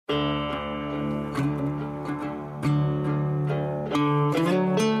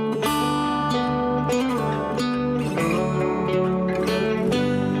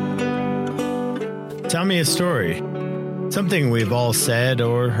me a story. Something we've all said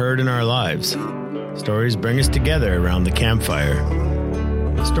or heard in our lives. Stories bring us together around the campfire.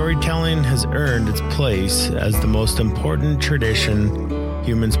 Storytelling has earned its place as the most important tradition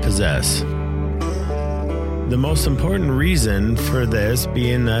humans possess. The most important reason for this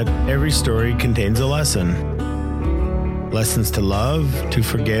being that every story contains a lesson. Lessons to love, to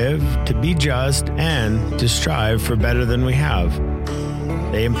forgive, to be just, and to strive for better than we have.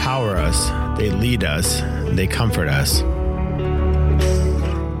 They empower us, they lead us, they comfort us.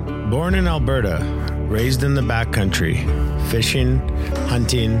 Born in Alberta, raised in the backcountry, fishing,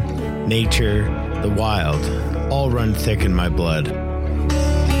 hunting, nature, the wild, all run thick in my blood.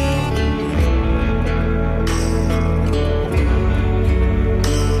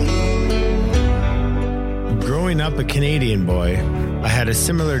 Growing up a Canadian boy, I had a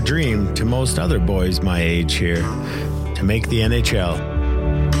similar dream to most other boys my age here, to make the NHL.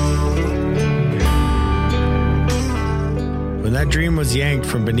 When that dream was yanked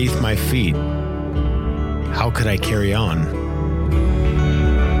from beneath my feet, how could I carry on?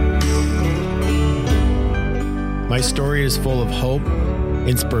 My story is full of hope,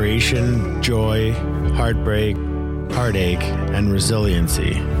 inspiration, joy, heartbreak, heartache, and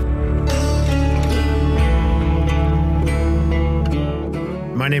resiliency.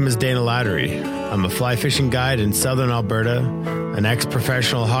 My name is Dana Lattery. I'm a fly fishing guide in southern Alberta, an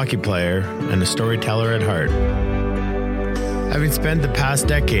ex-professional hockey player, and a storyteller at heart. Having spent the past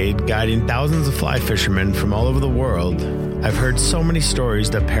decade guiding thousands of fly fishermen from all over the world, I've heard so many stories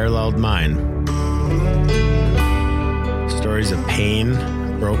that paralleled mine. Stories of pain,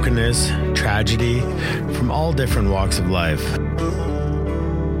 brokenness, tragedy, from all different walks of life.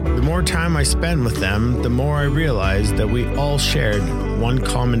 The more time I spend with them, the more I realized that we all shared one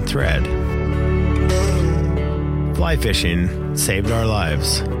common thread. Fly fishing saved our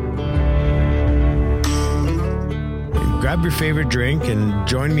lives. Grab your favorite drink and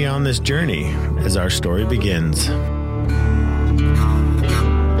join me on this journey as our story begins.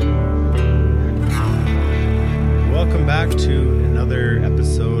 Welcome back to another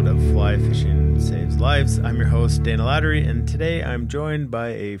episode of Fly Fishing Saves Lives. I'm your host, Dana Lattery, and today I'm joined by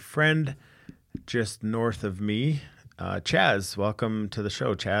a friend just north of me, Chaz. Welcome to the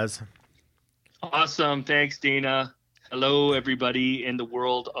show, Chaz. Awesome. Thanks, Dana. Hello, everybody in the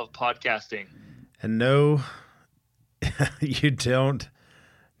world of podcasting. And no, you don't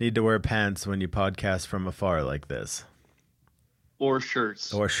need to wear pants when you podcast from afar like this. Or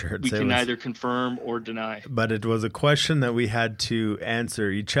shirts. Or shirts. We can neither confirm or deny. But it was a question that we had to answer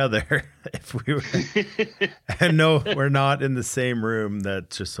each other if we were. And no, we're not in the same room.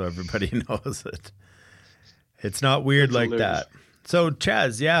 That's just so everybody knows it. It's not weird That's like hilarious. That. So,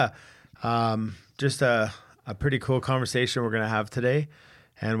 Chaz, yeah, just a pretty cool conversation we're going to have today.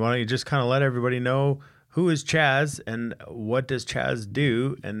 And why don't you just kind of let everybody know who is Chaz and what does Chaz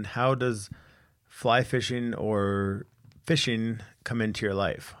do and how does fly fishing or fishing come into your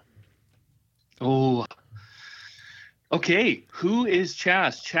life? Oh, okay. Who is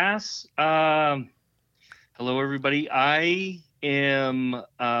Chaz? Chaz, hello, everybody. I am,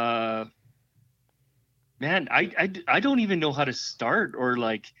 I don't even know how to start or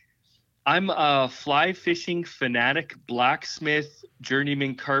I'm a fly fishing fanatic, blacksmith,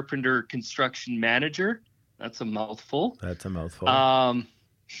 journeyman, carpenter, construction manager. That's a mouthful.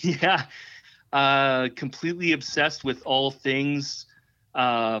 Yeah. Completely obsessed with all things,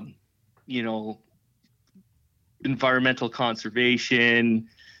 environmental conservation,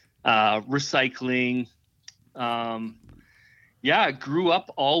 recycling. I grew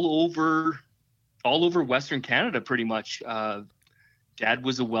up all over Western Canada, pretty much. Dad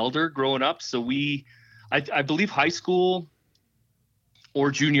was a welder growing up. So I believe high school or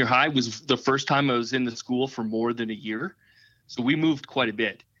junior high was the first time I was in the school for more than a year. So we moved quite a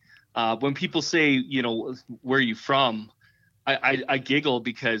bit. When people say, where are you from? I giggle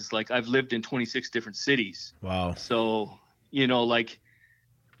because I've lived in 26 different cities. Wow. So, you learn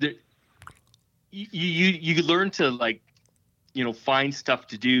to find stuff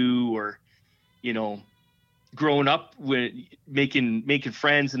to do or, growing up with making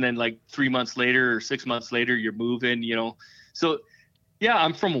friends and then 3 months later or 6 months later you're moving, so yeah,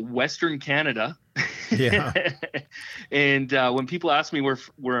 I'm from Western Canada. Yeah. And when people ask me where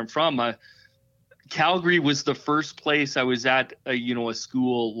I'm from, Calgary was the first place I was at a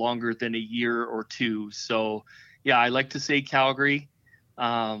school longer than a year or two. So yeah, I like to say Calgary.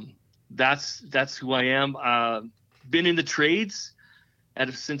 That's who I am. Been in the trades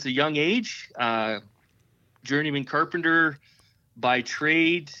since a young age. Journeyman carpenter by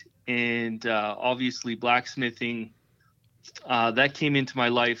trade, and obviously blacksmithing. That came into my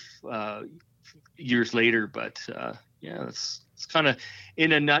life years later. But yeah, it's kind of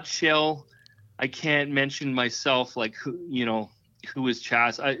in a nutshell. I can't mention myself like who is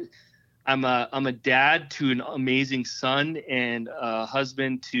Chaz. I'm a dad to an amazing son and a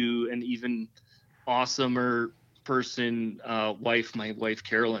husband to an even awesomer person, my wife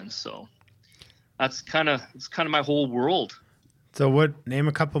Carolyn. So it's kind of my whole world. So name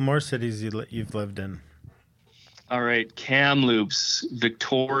a couple more cities you've lived in. All right, Kamloops,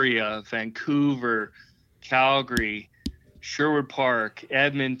 Victoria, Vancouver, Calgary, Sherwood Park,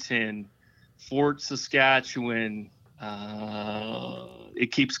 Edmonton, Fort Saskatchewan.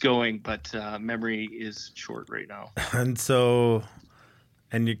 It keeps going, but memory is short right now. And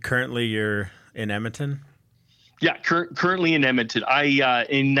you're in Edmonton? Yeah, currently in Edmonton.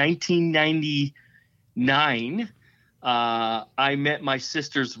 In 1999, I met my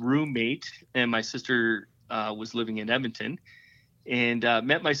sister's roommate, and my sister was living in Edmonton, and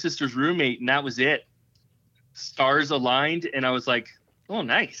met my sister's roommate, and that was it. Stars aligned, and I was like, "Oh,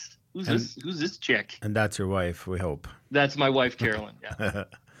 nice. Who's this chick?" And that's your wife, we hope. That's my wife, Carolyn. Yeah.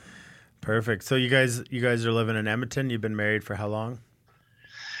 Perfect. So you guys are living in Edmonton. You've been married for how long?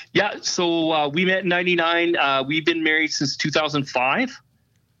 Yeah. So we met in 99. We've been married since 2005.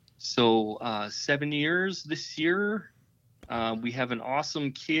 So 7 years this year. We have an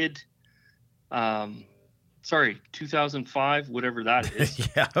awesome kid. 2005, whatever that is.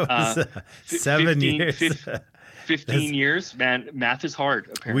 Yeah, it was, 7 years. 15 years. Man, math is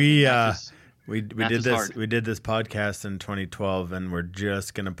hard. Apparently, we did this podcast in 2012, and we're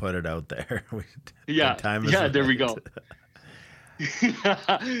just gonna put it out there. There we go.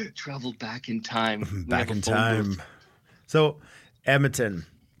 Traveled back in time. So Edmonton,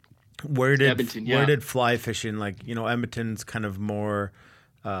 where did fly fishing, Edmonton's kind of more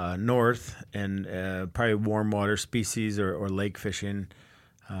north and probably warm water species or lake fishing,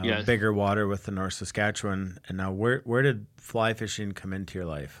 bigger water with the North Saskatchewan. And now where did fly fishing come into your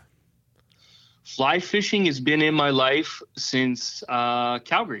life? Fly fishing has been in my life since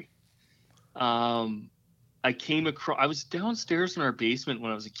Calgary. I was downstairs in our basement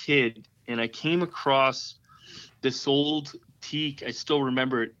when I was a kid, and I came across this old teak. I still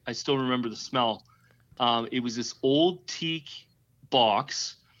remember it. I still remember the smell. It was this old teak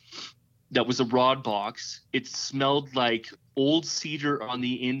box that was a rod box. It smelled like old cedar on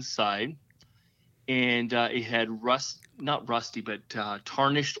the inside, and it had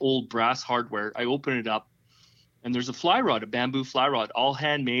tarnished old brass hardware. I open it up, and there's a bamboo fly rod, all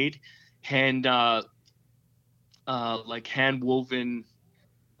handmade, hand woven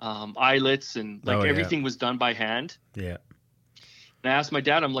eyelets, and everything was done by hand. Yeah. And I asked my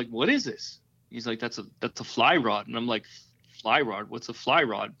dad, I'm like, "What is this?" He's like, that's a fly rod. And I'm like, "Fly rod? What's a fly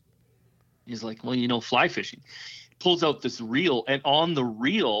rod?" He's like, "Well, fly fishing." He pulls out this reel, and on the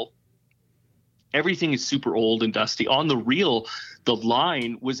reel, everything is super old and dusty. On the reel, the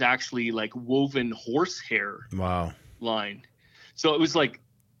line was actually like woven horsehair. Wow. Line. So it was like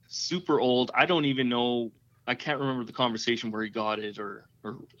super old. I don't even know. I can't remember the conversation where he got it, or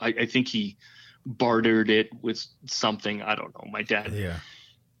I think he bartered it with something. I don't know. My dad. Yeah.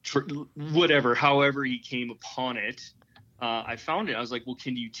 However he came upon it. I found it. I was like, "Well,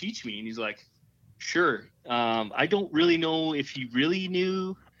 can you teach me?" And he's like, "Sure." I don't really know if he really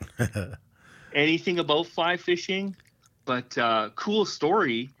knew anything about fly fishing, but cool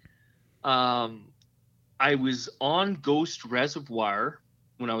story. I was on Ghost Reservoir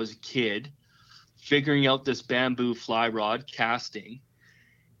when I was a kid, figuring out this bamboo fly rod casting,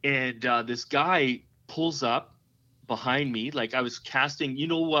 and this guy pulls up behind me. Like I was casting,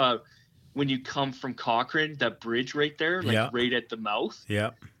 when you come from Cochrane, that bridge right there, right at the mouth. Yeah.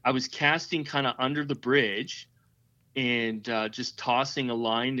 I was casting kind of under the bridge and just tossing a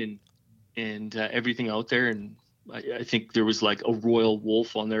line and everything out there. And I think there was like a royal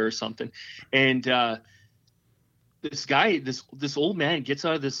wolf on there or something. And this guy, this old man gets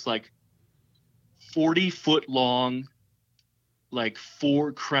out of this like 40-foot long, like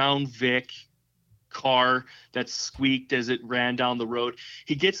Ford Crown Vic car that squeaked as it ran down the road.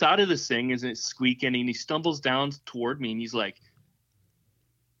 He gets out of this thing as it's squeaking, and he stumbles down toward me, and he's like,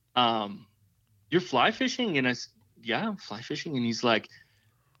 "You're fly fishing?" And I said, "Yeah, I'm fly fishing." And he's like,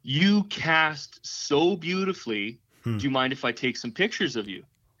 "You cast so beautifully. Do you mind if I take some pictures of you?"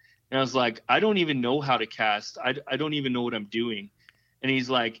 And I was like, "I don't even know how to cast. I don't even know what I'm doing." And he's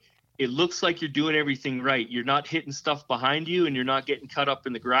like, "It looks like you're doing everything right. You're not hitting stuff behind you, and you're not getting cut up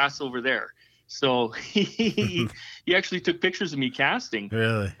in the grass over there." So he actually took pictures of me casting.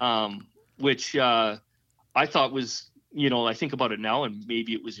 Really? Which I thought was, I think about it now and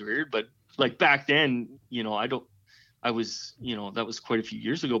maybe it was weird, but like back then, that was quite a few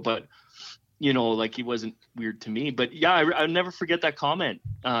years ago. But like he wasn't weird to me. But yeah, I'll never forget that comment.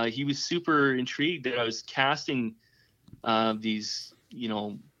 He was super intrigued that I was casting these,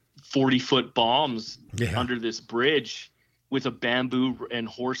 40-foot bombs under this bridge with a bamboo and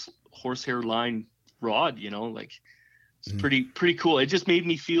horsehair line rod, like it's pretty cool. It just made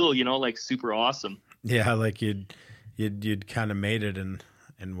me feel, like super awesome. Yeah. Like you'd kind of made it in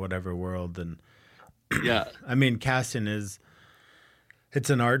whatever world. And yeah, I mean, casting it's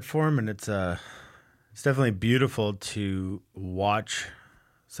an art form, and it's definitely beautiful to watch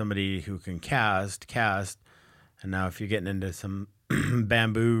somebody who can cast. And now if you're getting into some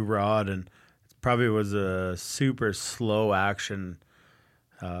bamboo rod, and it probably was a super slow action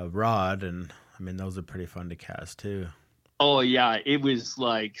rod, and I mean, those are pretty fun to cast too. Oh yeah, it was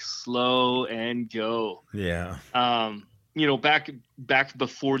like slow and go. Yeah. Back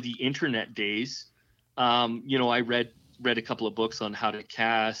before the internet days, I read a couple of books on how to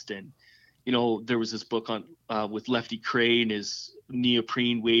cast, and there was this book on with Lefty Kreh, his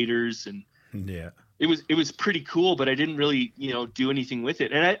neoprene waders, and yeah, it was pretty cool, but I didn't really do anything with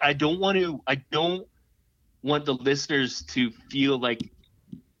it. And I don't want the listeners to feel like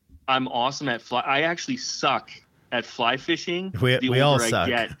I'm awesome at fly. I actually suck at fly fishing. We all suck.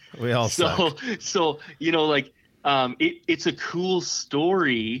 We all suck. So it's a cool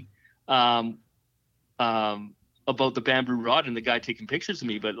story about the bamboo rod and the guy taking pictures of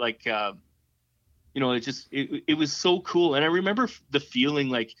me, but it was so cool. And I remember the feeling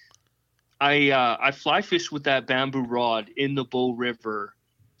like I fly fished with that bamboo rod in the Bow River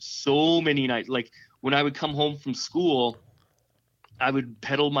so many nights. Like when I would come home from school, I would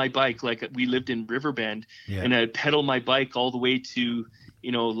pedal my bike. Like we lived in Riverbend, and I'd pedal my bike all the way to,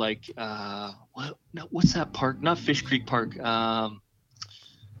 what's that park? Not Fish Creek Park. I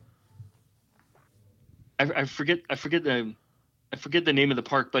forget the name of the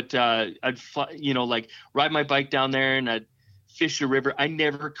park, but I'd ride my bike down there and I'd fish the river. I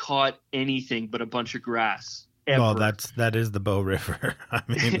never caught anything but a bunch of grass. Ever. Well, that is the Bow River. I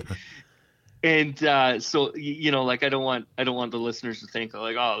mean, and so I don't want the listeners to think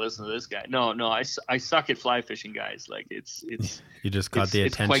like, oh, listen to this guy. No, I suck at fly fishing, guys. Like it's you just got the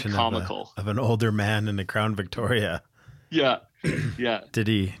attention of an older man in the Crown Victoria. Yeah. Did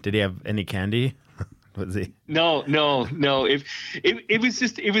he have any candy? Was he? No. It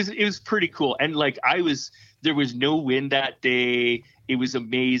was pretty cool. And there was no wind that day. It was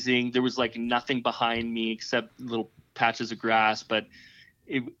amazing. There was like nothing behind me except little patches of grass, but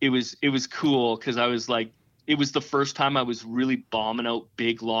it was cool because I was like, it was the first time I was really bombing out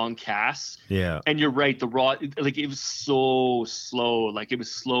big long casts. Yeah. And you're right, the rod, like it was so slow, like it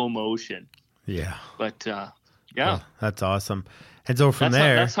was slow motion. Yeah. But yeah. Well, that's awesome. And so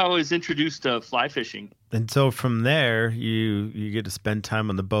that's how I was introduced to fly fishing. And so from there, you get to spend time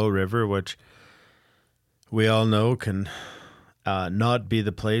on the Bow River, which we all know can not be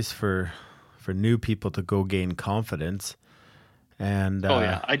the place for new people to go gain confidence. And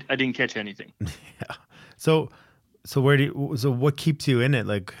I didn't catch anything. Yeah. So what keeps you in it?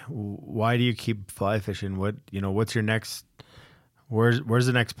 Like, why do you keep fly fishing? What's your next? Where's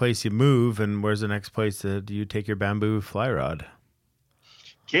the next place you move, and where's the next place that you take your bamboo fly rod?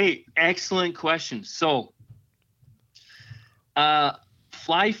 Okay, excellent question. So,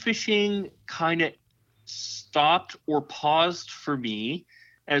 fly fishing kind of stopped or paused for me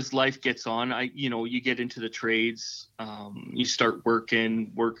as life gets on. You get into the trades, you start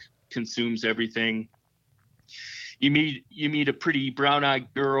working, work consumes everything. You meet a pretty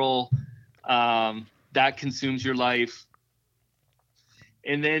brown-eyed girl, that consumes your life.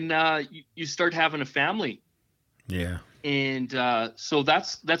 And then you start having a family. Yeah. And so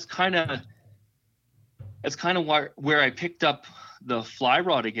that's kind of where I picked up the fly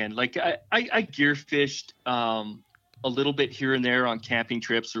rod again. Like I gear fished a little bit here and there on camping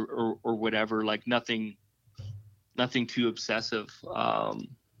trips or whatever, like nothing too obsessive.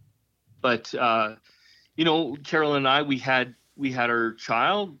 But Carol and I, we had our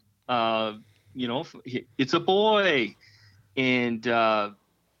child, it's a boy. And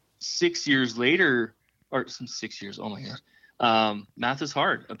 6 years later, or some 6 years, oh my God. Math is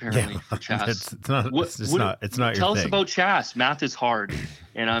hard, apparently, for Chas. It's not your thing. Tell us about Chas. Math is hard,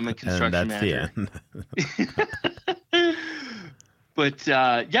 and I'm a construction manager. But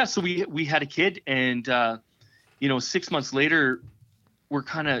so we had a kid, and 6 months later, we're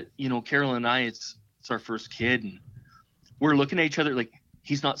kind of, Carol and I, it's our first kid, and we're looking at each other like,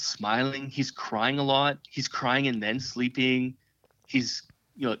 he's not smiling. He's crying a lot. He's crying and then sleeping. He's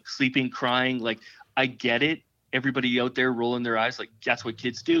sleeping, crying. Like, I get it. Everybody out there rolling their eyes, like, that's what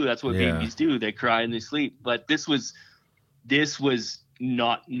kids do. That's what babies do. They cry and they sleep. But this was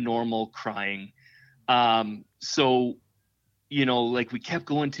not normal crying. So, like we kept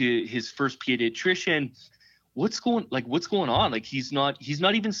going to his first pediatrician. What's going on? Like he's not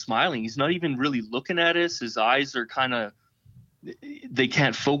even smiling. He's not even really looking at us. His eyes are they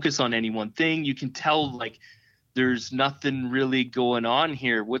can't focus on any one thing. You can tell like there's nothing really going on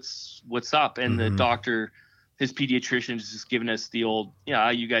here. What's up? And the doctor, his pediatrician, is just giving us the old, yeah,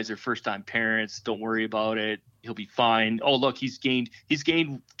 you guys are first time parents. Don't worry about it. He'll be fine. Oh, look, he's gained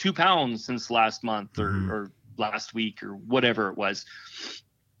 2 pounds since last month or last week or whatever it was.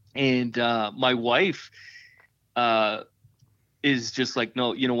 And my wife is just like,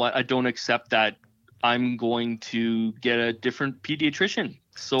 no, you know what? I don't accept that. I'm going to get a different pediatrician.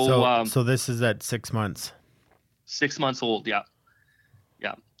 So this is at 6 months. 6 months old. Yeah.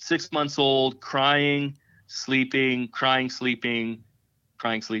 6 months old, crying, sleeping, crying, sleeping,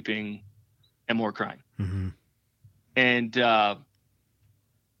 and more crying. Mm-hmm. And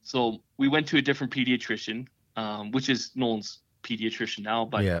so we went to a different pediatrician, which is Nolan's pediatrician now,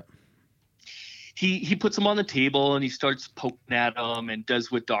 but yeah. He puts him on the table and he starts poking at him and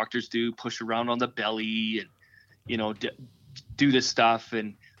does what doctors do, push around on the belly and, do this stuff.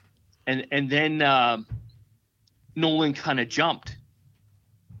 And then Nolan kind of jumped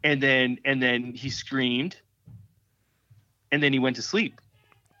and then he screamed and then he went to sleep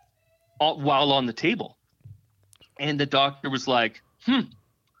while on the table. And the doctor was like,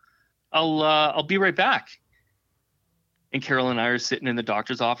 I'll be right back. And Carol and I are sitting in the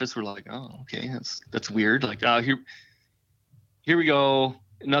doctor's office. We're like, oh, okay, that's weird. Like, here we go.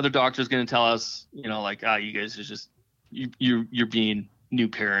 Another doctor's going to tell us, you guys are just, you're being new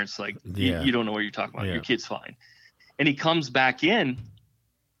parents. Like, you don't know what you're talking about. Yeah. Your kid's fine. And he comes back in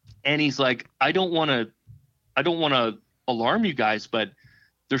and he's like, I don't want to alarm you guys, but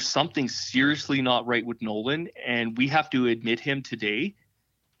there's something seriously not right with Nolan, and we have to admit him today,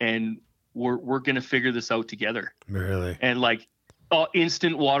 and we're going to figure this out together. Really? And like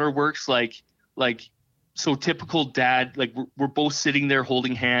instant waterworks, like so typical dad, like we're both sitting there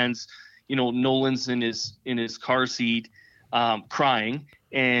holding hands, Nolan's in his car seat, crying.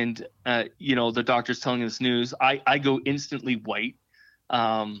 And, the doctor's telling us news. I go instantly white.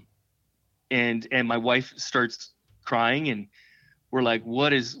 And my wife starts crying and we're like,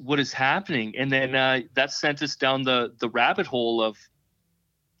 what is happening? And then, that sent us down the rabbit hole of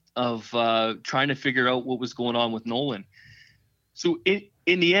trying to figure out what was going on with Nolan. So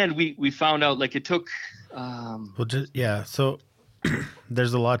in the end, we found out, like, it took, so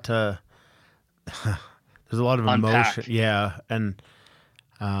there's a lot of unpack. Emotion. Yeah. And,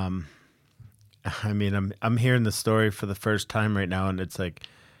 I mean, I'm hearing the story for the first time right now, and it's like,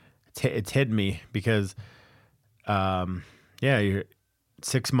 it's hit me because, you're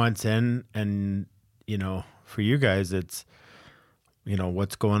 6 months in, and, for you guys, it's,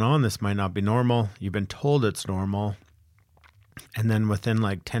 what's going on? This might not be normal. You've been told it's normal. And then within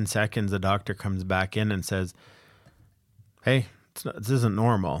like 10 seconds, the doctor comes back in and says, hey, this isn't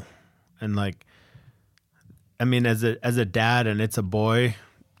normal. And like, I mean, as a dad, and it's a boy,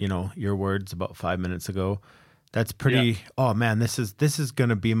 your words about 5 minutes ago, that's pretty, oh man, this is going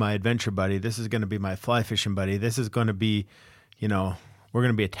to be my adventure buddy. This is going to be my fly fishing buddy. This is going to be, we're going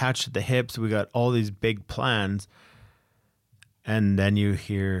to be attached at the hips. We got all these big plans. And then you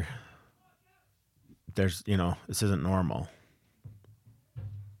hear this isn't normal.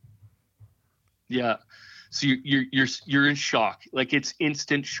 Yeah. So you're in shock. Like, it's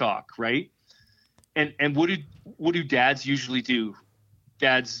instant shock, right? And what do dads usually do?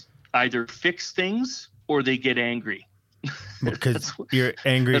 Dads either fix things or they get angry. Because you're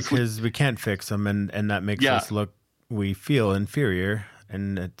angry because we can't fix them, and that makes us we feel inferior,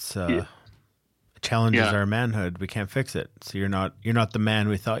 and it's challenges our manhood. We can't fix it. So you're not the man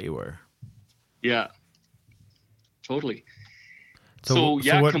we thought you were. Yeah. Totally. So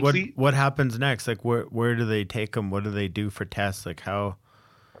what happens next? Like, where do they take them? What do they do for tests? Like, how?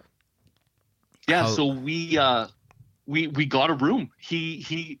 Yeah. So we got a room.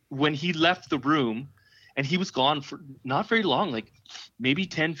 He when he left the room, and he was gone for not very long, like maybe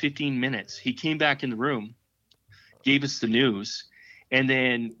 10, 15 minutes. He came back in the room, gave us the news. And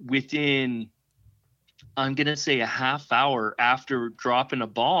then within, I'm going to say a half hour after dropping a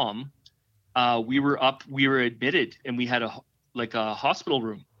bomb, we were admitted, and we had a hospital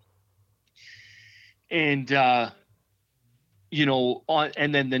room. And, and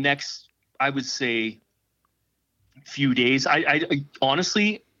then the next, I would say, few days, I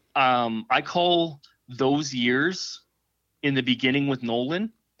honestly, I call those years in the beginning with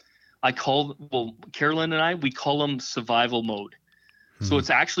Nolan, Carolyn and I, we call them survival mode. So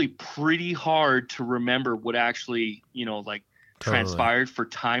it's actually pretty hard to remember what actually, transpired for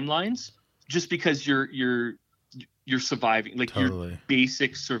timelines, just because you're surviving, like your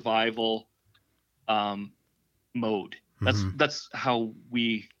basic survival mode. That's how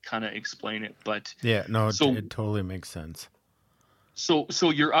we kind of explain it. But yeah, no, it totally makes sense. So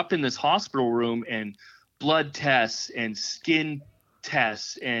you're up in this hospital room, and blood tests and skin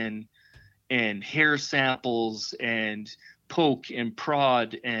tests and hair samples and poke and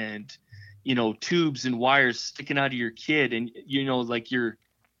prod and, you know, tubes and wires sticking out of your kid, and, you know, like,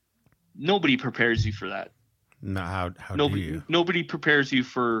 nobody prepares you for that. No, how do you? Nobody prepares you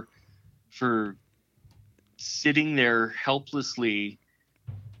for sitting there helplessly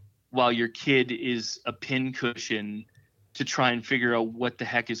while your kid is a pincushion to try and figure out what the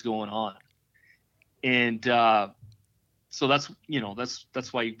heck is going on. And so that's, you know,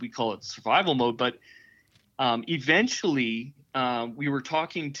 that's why we call it survival mode. But eventually we were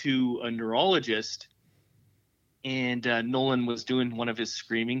talking to a neurologist, and Nolan was doing one of his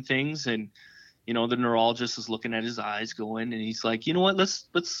screaming things, and, you know, the neurologist is looking at his eyes going, and he's like, you know what, let's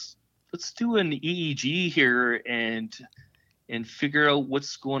do an EEG here and figure out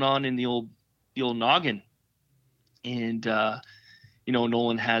what's going on in the old noggin. And you know,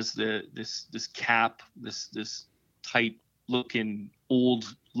 Nolan has this cap, this tight looking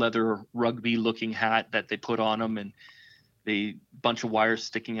old leather rugby looking hat that they put on him, and a bunch of wires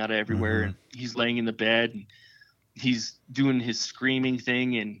sticking out of everywhere. And he's laying in the bed, and he's doing his screaming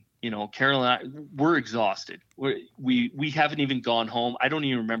thing. And, you know, Carol and I, we're exhausted. We haven't even gone home. I don't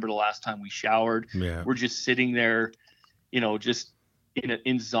even remember the last time we showered. Yeah. We're just sitting there, you know, just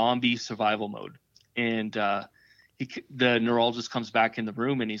in zombie survival mode. And the neurologist comes back in the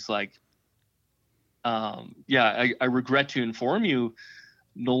room, and he's like, yeah, I regret to inform you,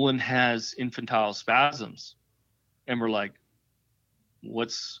 Nolan has infantile spasms. And we're like,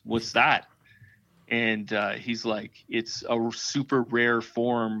 what's that? And he's like, it's a super rare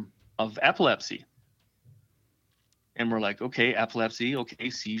form of epilepsy. And we're like, okay, epilepsy, okay,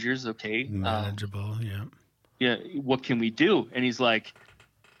 seizures, okay. Manageable, yeah. Yeah, what can we do? And he's like,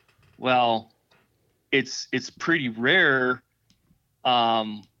 well, it's pretty rare.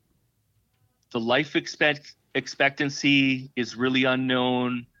 The life expectancy is really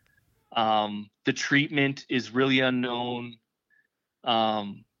unknown. The treatment is really unknown.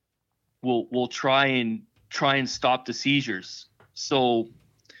 We'll try and stop the seizures. So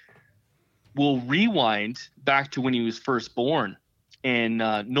we'll rewind back to when he was first born, and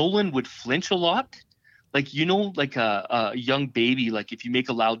Nolan would flinch a lot. Like, you know, like a young baby, like if you make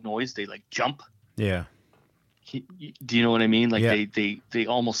a loud noise, they like jump. Yeah. Do you know what I mean? Like, yeah. they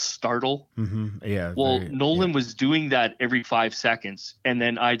almost startle. Yeah. Well, Nolan was doing that every 5 seconds, and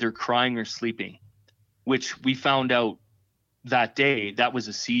then either crying or sleeping, which we found out that day that was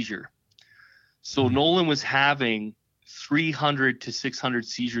a seizure. So Nolan was having 300 to 600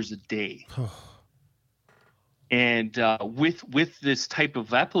 seizures a day. And with this type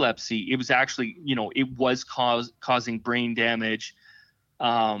of epilepsy, it was actually, you know, it was causing brain damage.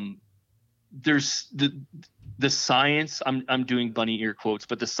 There's the science, I'm doing bunny ear quotes,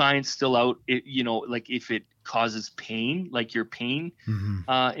 but the science still out, you know, like if it causes pain, like your pain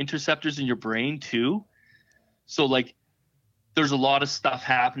interceptors in your brain too. So like there's a lot of stuff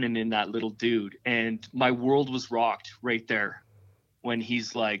happening in that little dude. And my world was rocked right there when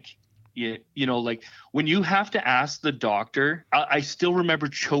he's like, you know, like when you have to ask the doctor, I still remember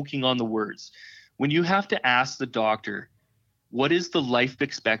choking on the words. When you have to ask the doctor, what is the life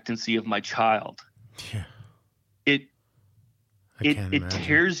expectancy of my child? Yeah. It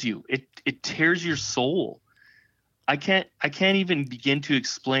tears you. It tears your soul. I can't even begin to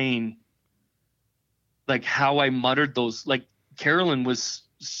explain like how I muttered those. Like Carolyn was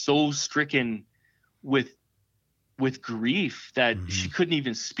so stricken with grief that she couldn't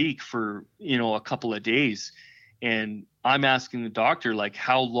even speak for, you know, a couple of days. And I'm asking the doctor, like,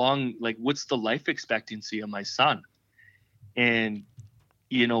 how long, like, what's the life expectancy of my son? And,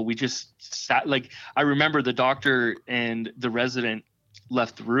 you know, we just sat, like, I remember the doctor and the resident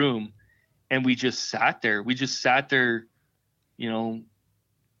left the room, and we just sat there. We just sat there, you know,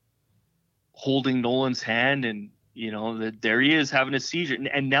 holding Nolan's hand, and, you know, there he is having a seizure.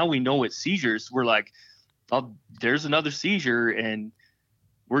 And now we know it's seizures. We're like, oh, there's another seizure, and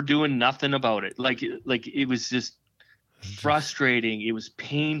we're doing nothing about it. Like it was just frustrating. It was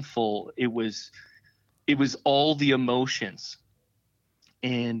painful. It was all the emotions.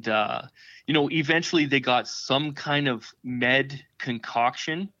 And, you know, eventually they got some kind of med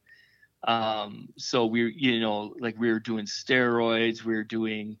concoction. So you know, like we were doing steroids, we were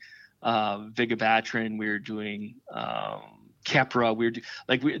doing, Vigabatrin, we were doing, Keppra.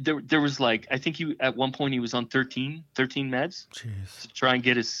 There was like, I think at one point he was on 13 meds. Jeez. To try and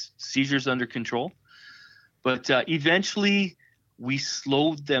get his seizures under control. But eventually we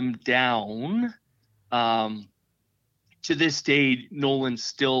slowed them down. To this day, Nolan's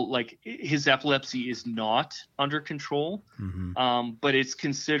still, like, his epilepsy is not under control, but it's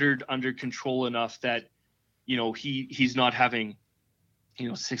considered under control enough that, you know, he's not having, you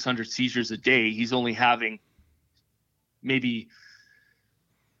know, 600 seizures a day. He's only having maybe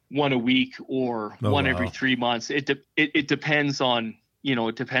one a week or one every 3 months. It depends on, you know,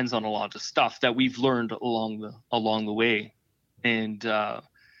 it depends on a lot of stuff that we've learned along the way. And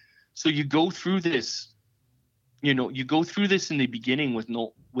so you go through this. You know, you go through this in the beginning with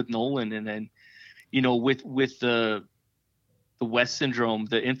Nolan, and then, you know, with the West syndrome,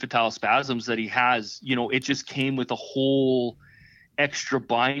 the infantile spasms that he has, you know, it just came with a whole extra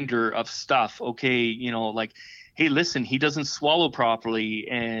binder of stuff. Okay, you know, like, hey, listen, he doesn't swallow properly,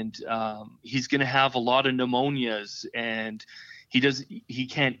 and he's going to have a lot of pneumonias, and he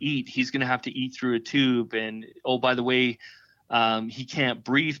can't eat. He's going to have to eat through a tube, and oh, by the way, he can't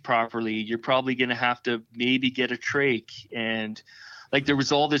breathe properly. You're probably going to have to maybe get a trach. And like, there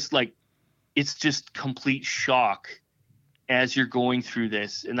was all this, like, it's just complete shock as you're going through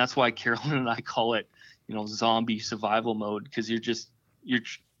this. And that's why Carolyn and I call it, you know, zombie survival mode. Cause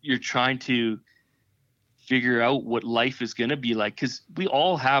you're trying to figure out what life is going to be like. Cause we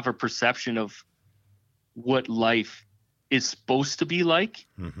all have a perception of what life is supposed to be like,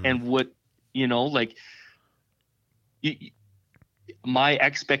 and what, you know, like, my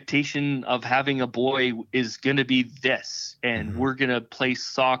expectation of having a boy is going to be this, and we're going to play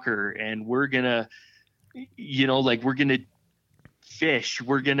soccer, and we're going to, you know, like, we're going to fish,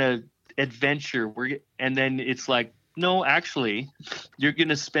 we're going to adventure. And then it's like, no, actually, you're going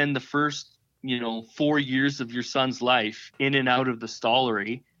to spend the first, you know, 4 years of your son's life in and out of the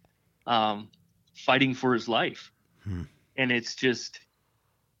stollery, fighting for his life. And it's just,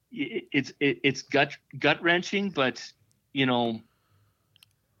 it's gut wrenching, but, you know,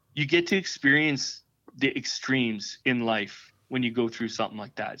 you get to experience the extremes in life when you go through something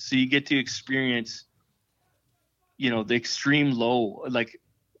like that. So you get to experience, you know, the extreme low. Like,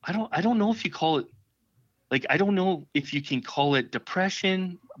 I don't know if you call it, like, I don't know if you can call it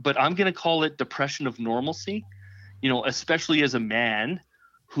depression, but I'm going to call it depression of normalcy, you know, especially as a man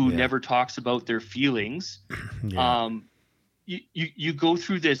who never talks about their feelings. You go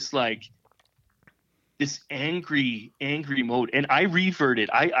through this, like, this angry mode. And I reverted.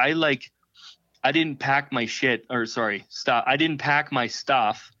 I didn't pack my shit, or sorry, stop. I didn't pack my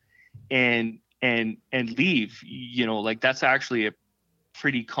stuff and leave, you know, like, that's actually a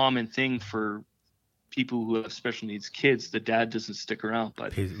pretty common thing for people who have special needs kids. The dad doesn't stick around.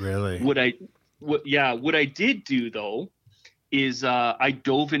 But really, what I did do though is I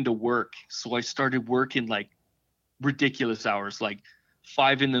dove into work. So I started working like ridiculous hours, like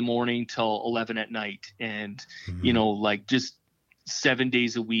 5 a.m. till 11 at night, and you know, like, just 7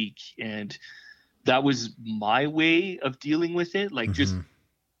 days a week. And that was my way of dealing with it, like, just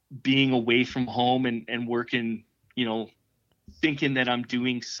being away from home and working, you know, thinking that I'm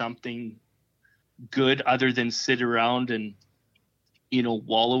doing something good other than sit around and, you know,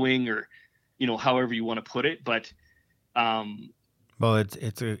 wallowing, or, you know, however you want to put it. But well,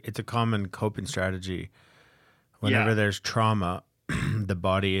 it's a common coping strategy whenever there's trauma. The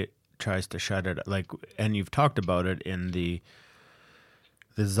body tries to shut it, like, and you've talked about it in the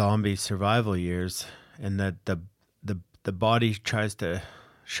zombie survival years, and that the body tries to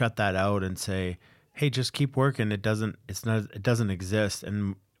shut that out and say, hey, just keep working. It doesn't exist.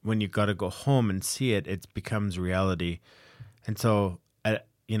 And when you got to go home and see it, it becomes reality. And so,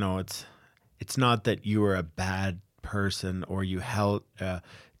 you know, it's not that you were a bad person or you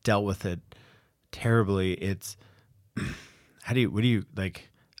dealt with it terribly. It's what do you like?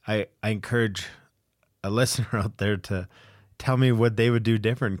 I encourage a listener out there to tell me what they would do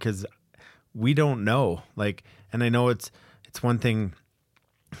different, because we don't know. Like, and I know it's one thing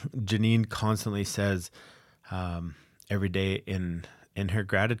Janine constantly says every day in her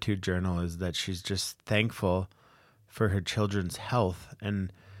gratitude journal, is that she's just thankful for her children's health.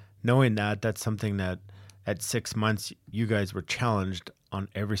 And knowing that that's something that at 6 months you guys were challenged on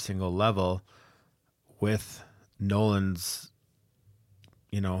every single level with Nolan's,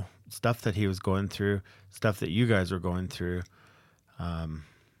 you know, stuff that he was going through, stuff that you guys were going through.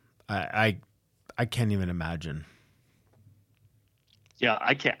 I can't even imagine. Yeah,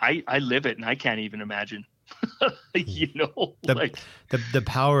 I can't. I live it, and I can't even imagine. You know, the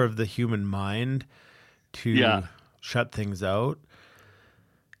power of the human mind to shut things out.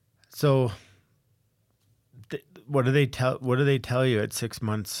 So what do they tell you at 6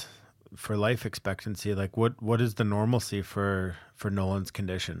 months for life expectancy? Like what is the normalcy for Nolan's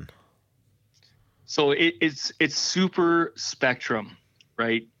condition? So it's super spectrum,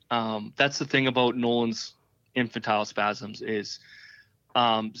 right? That's the thing about Nolan's infantile spasms is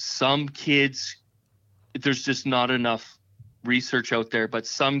some kids, there's just not enough research out there, but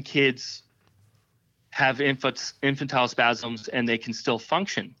some kids have infantile spasms and they can still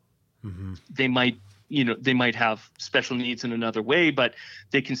function. Mm-hmm. They might have special needs in another way, but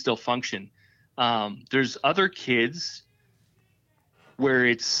they can still function. There's other kids where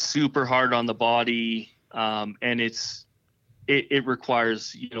it's super hard on the body, and it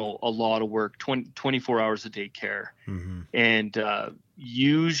requires, a lot of work, 24 hours a day care. Mm-hmm. And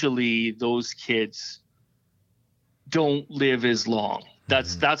usually those kids don't live as long.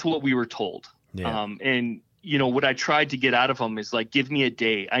 That's what we were told. Yeah. And what I tried to get out of them is like, give me a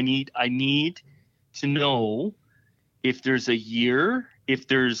day. I need to know if there's a year, if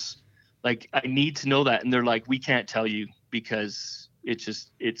there's like, I need to know that. And they're like, we can't tell you because it's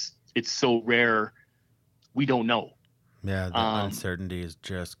so rare. We don't know. Yeah. The uncertainty has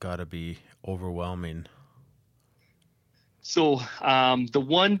just got to be overwhelming. So the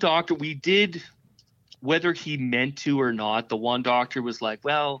one doctor we did, whether he meant to or not, the one doctor was like,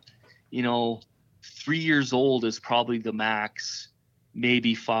 well, 3 years old is probably the max,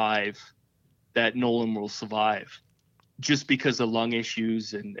 maybe 5, that Nolan will survive, just because of lung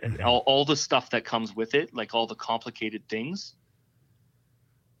issues and all the stuff that comes with it, like all the complicated things.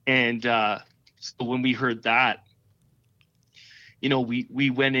 And so when we heard that, we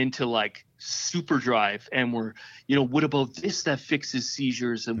went into like super drive and we're, what about this that fixes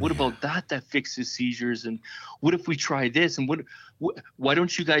seizures? And what about that fixes seizures? And what if we try this? And why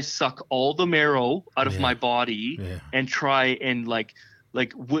don't you guys suck all the marrow out of my body and try and like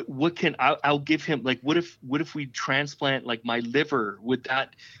what can I'll give him, like, what if we transplant like my liver? Would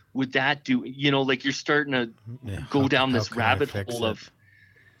that do, like you're starting to go down this rabbit hole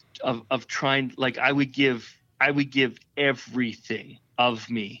of trying, like I would give everything of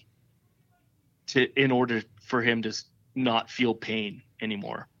me in order for him to not feel pain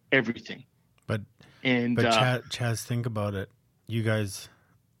anymore. Everything. But Chaz, think about it. You guys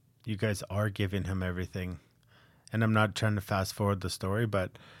are giving him everything. And I'm not trying to fast forward the story,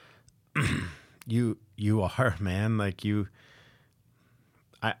 but you are, man. Like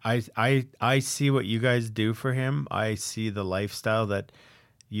I see what you guys do for him. I see the lifestyle that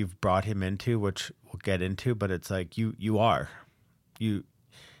you've brought him into, which we'll get into, but it's like you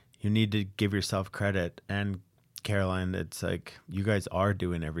need to give yourself credit. And Caroline, it's like you guys are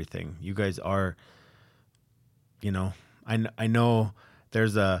doing everything. You guys are, I know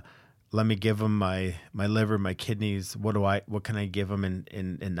there's let me give him my liver, my kidneys. What can I give him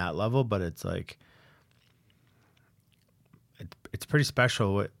in that level? But it's like, it's pretty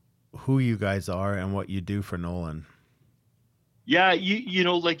special who you guys are and what you do for Nolan. Yeah.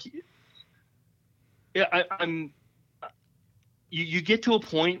 You get to a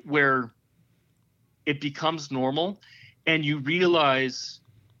point where it becomes normal and you realize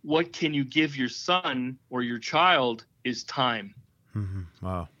what can you give your son or your child is time. Mm-hmm.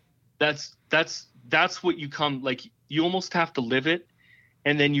 Wow. That's what you come, like you almost have to live it.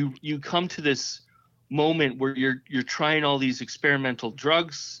 And then you come to this moment where you're trying all these experimental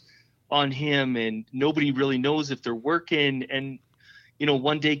drugs on him and nobody really knows if they're working. And,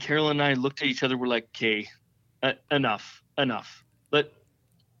 one day Carolyn and I looked at each other. We're like, okay, enough.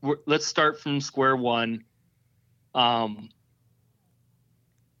 Let's start from square one.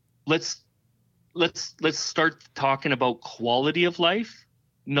 Let's start talking about quality of life,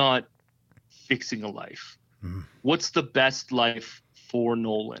 not fixing a life. Mm. What's the best life for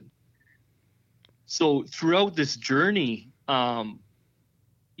Nolan? So throughout this journey, it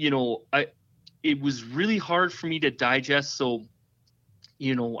was really hard for me to digest. So,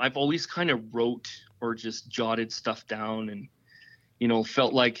 I've always kind of wrote or just jotted stuff down and,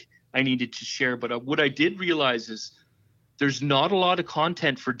 felt like I needed to share. But what I did realize is there's not a lot of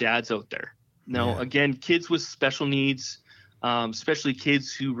content for dads out there. Now, again, kids with special needs, especially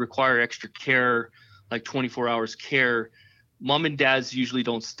kids who require extra care, like 24 hours care, mom and dads usually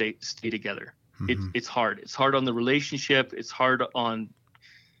don't stay together. Mm-hmm. It's hard. It's hard on the relationship. It's hard on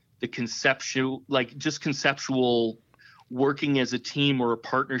the conceptual working as a team or a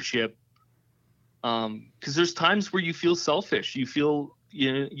partnership. Because there's times where you feel selfish. You feel,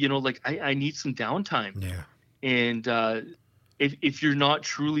 like I need some downtime. Yeah. And if you're not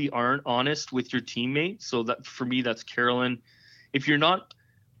truly honest with your teammates, so that for me, that's Carolyn. If you're not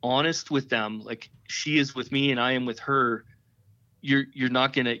honest with them, like she is with me and I am with her, you're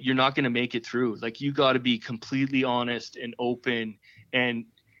not gonna make it through. Like, you got to be completely honest and open, and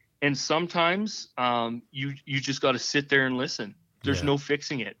sometimes you just got to sit there and listen. There's no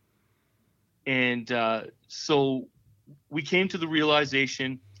fixing it. And so we came to the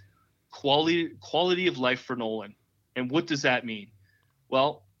realization, quality of life for Nolan. And what does that mean?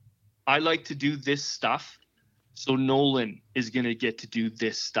 Well, I like to do this stuff, so Nolan is going to get to do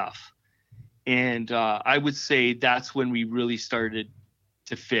this stuff. And I would say that's when we really started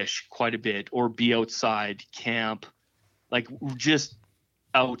to fish quite a bit, or be outside, camp, like just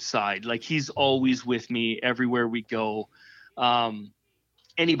outside. Like, he's always with me everywhere we go.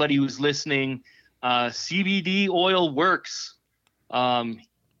 Anybody who's listening, CBD oil works.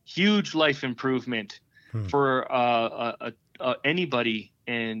 Huge life improvement for anybody.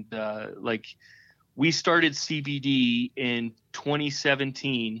 And like, we started CBD in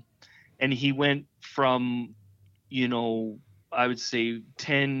 2017, and he went from, I would say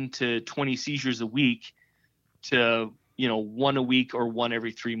 10 to 20 seizures a week to, one a week or one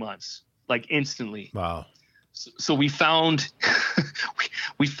every 3 months, like instantly. Wow. So we found,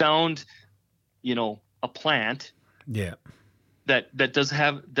 a plant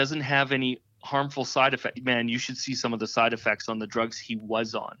that doesn't have any harmful side effect. Man, you should see some of the side effects on the drugs he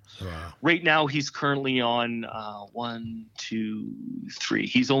was on. Wow. Right now, he's currently on 1, 2, 3.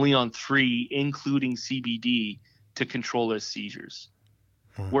 He's only on 3, including CBD, to control his seizures,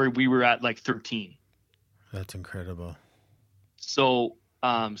 where we were at like 13. That's incredible. So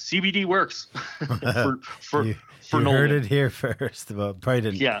CBD works for you Nolan. heard it here first. Well, probably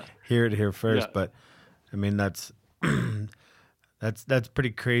didn't hear it here first, but I mean, that's that's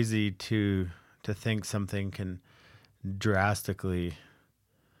pretty crazy to think something can drastically,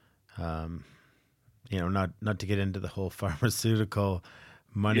 not to get into the whole pharmaceutical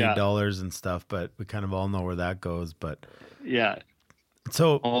money, dollars and stuff, but we kind of all know where that goes. But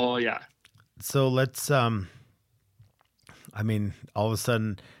so let's I mean, all of a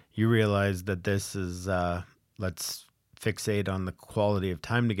sudden you realize that this is let's fixate on the quality of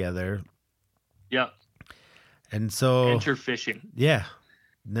time together. Yeah. And so enter fishing. Yeah.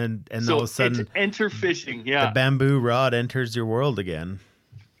 And so all of a sudden enter fishing. Yeah. The bamboo rod enters your world again.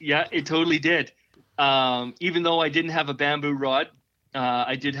 Yeah, it totally did. Even though I didn't have a bamboo rod,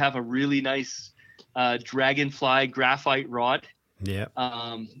 I did have a really nice Dragonfly graphite rod. Yeah.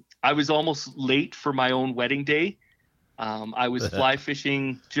 I was almost late for my own wedding day. I was fly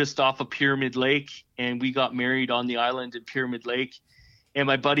fishing just off of Pyramid Lake, and we got married on the island at Pyramid Lake. And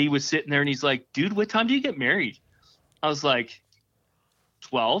my buddy was sitting there, and he's like, "Dude, what time do you get married?" I was like,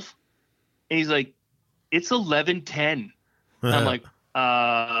 12. And he's like, "It's 11:10." And I'm like,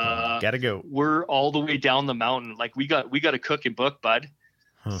 gotta go. We're all the way down the mountain. Like, we got to cook and book, bud.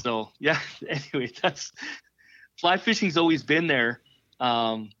 So yeah. Anyway, that's fly fishing's always been there.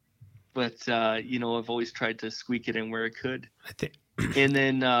 But I've always tried to squeak it in where I could. And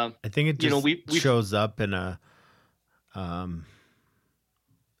then I think it just we shows up in a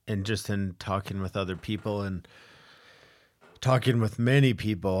and just in talking with other people and talking with many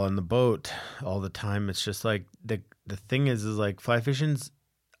people on the boat all the time. It's just like the thing is like fly fishing's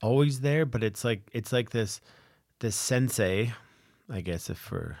always there, but it's like this sensei, I guess, if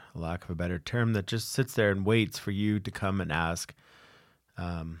for lack of a better term, that just sits there and waits for you to come and ask,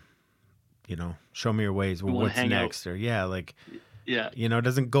 show me your ways. Well, what's next? Out. Or it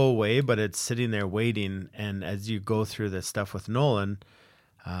doesn't go away, but it's sitting there waiting. And as you go through this stuff with Nolan,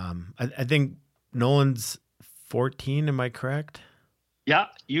 I think Nolan's 14. Am I correct? Yeah,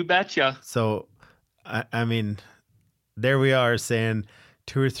 you betcha. So, I mean, there we are saying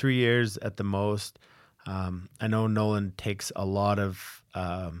 2 or 3 years at the most. I know Nolan takes a lot of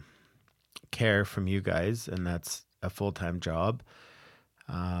care from you guys, and that's a full-time job.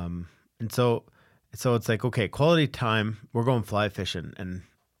 And so it's like, okay, quality time, we're going fly fishing. And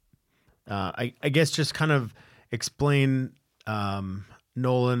I guess just kind of explain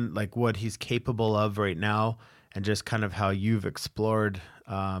Nolan, like what he's capable of right now, and just kind of how you've explored.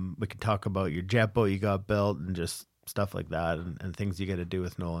 We could talk about your jet boat you got built and just stuff like that, and things you got to do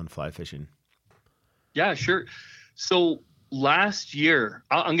with Nolan fly fishing. Yeah, sure. So last year,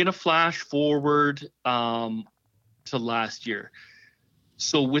 I'm going to flash forward to last year.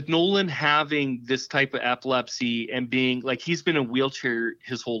 So with Nolan having this type of epilepsy and being like, he's been in a wheelchair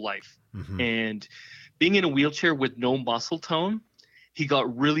his whole life, and being in a wheelchair with no muscle tone, he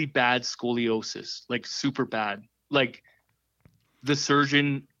got really bad scoliosis, like super bad. Like, the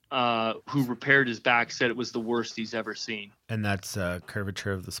surgeon who repaired his back said it was the worst he's ever seen. And that's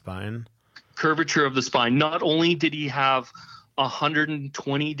curvature of the spine? Curvature of the spine. Not only did he have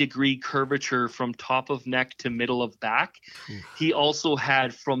 120-degree curvature from top of neck to middle of back. He also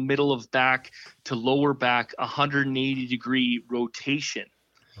had from middle of back to lower back 180-degree rotation.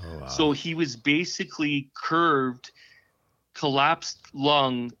 Oh, wow. So he was basically curved, collapsed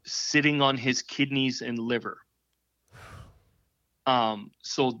lung sitting on his kidneys and liver.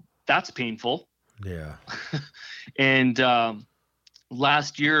 So that's painful. Yeah. And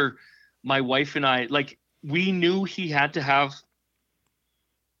last year, my wife and I, like, we knew he had to have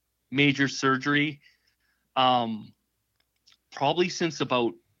major surgery probably since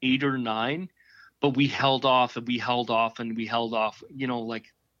about 8 or 9, but we held off and we held off and we held off, you know,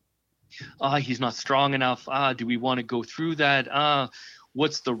 like, he's not strong enough. Do we want to go through that?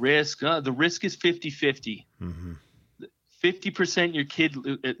 What's the risk? The risk is 50-50. 50% your kid,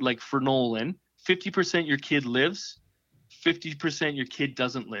 like for Nolan, 50% your kid lives, 50% your kid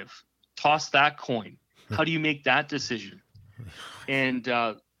doesn't live. Toss that coin. How do you make that decision? And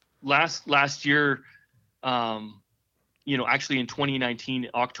last year, you know, actually in 2019,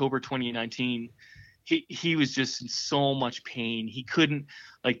 October 2019, he was just in so much pain. He couldn't,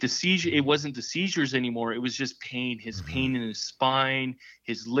 like, the seizure, it wasn't the seizures anymore. It was just pain, his pain in his spine,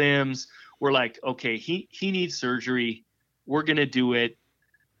 his limbs. We're like, okay, he needs surgery. We're going to do it.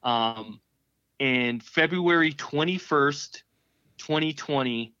 And February 21st,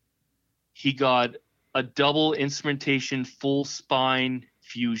 2020, he got a double instrumentation full spine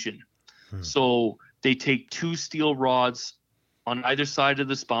fusion. So they take 2 steel rods on either side of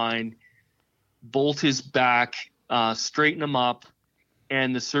the spine, bolt his back, straighten him up,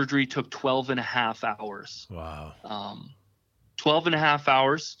 and the surgery took 12 and a half hours. Wow. 12 and a half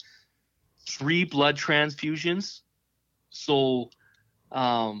hours, 3 blood transfusions. So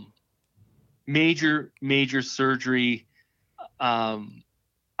major surgery.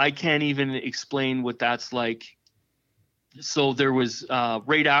 I can't even explain what that's like. So there was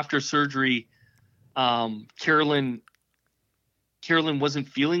right after surgery, Carolyn wasn't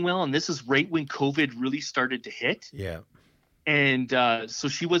feeling well, and this is right when COVID really started to hit. Yeah. And so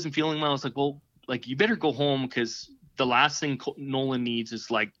she wasn't feeling well. I was like, well, like, you better go home, because the last thing Nolan needs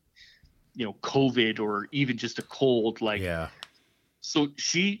is, like, you know, COVID or even just a cold. Like, yeah. So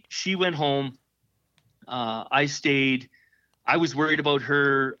she went home. I stayed. I was worried about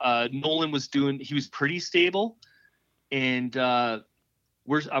her. Nolan he was pretty stable. And I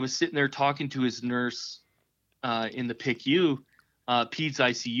was sitting there talking to his nurse in the PICU, PEDS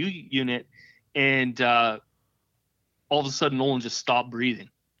ICU unit. And all of a sudden, Nolan just stopped breathing.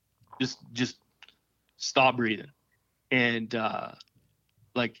 Just stopped breathing. And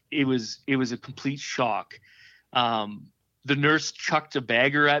like, it was a complete shock. The nurse chucked a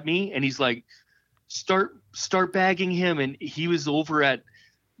bagger at me, and he's like, start bagging him. And he was over at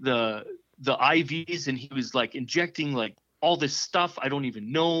the IVs, and he was like injecting like all this stuff. I don't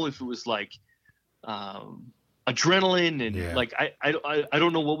even know if it was like adrenaline and like, I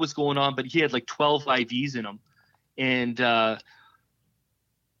don't know what was going on, but he had like 12 IVs in him. And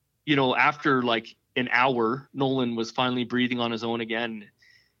you know, after like an hour, Nolan was finally breathing on his own again.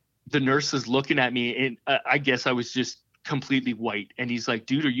 The nurse is looking at me, and I guess I was just completely white. And he's like,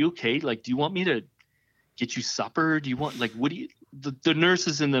 dude, are you okay? Like, do you want me to get you supper? Do you want, like, what do you, the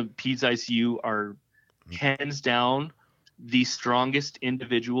nurses in the PEDS ICU are hands down the strongest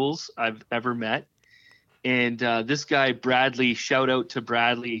individuals I've ever met. And this guy, Bradley, shout out to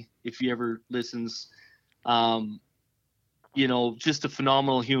Bradley if he ever listens. You know, just a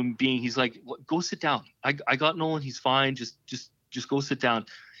phenomenal human being. He's like, go sit down. I got Nolan. He's fine. Just go sit down.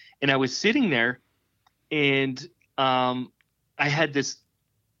 And I was sitting there, and I had this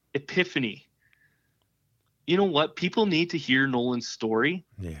epiphany. You know what? People need to hear Nolan's story.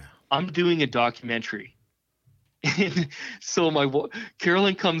 Yeah. I'm doing a documentary. And so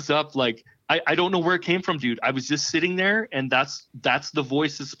Carolyn comes up, like, I don't know where it came from, dude. I was just sitting there, and that's the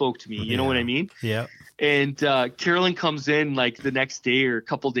voice that spoke to me. You know what I mean? Yeah. And Carolyn comes in like the next day or a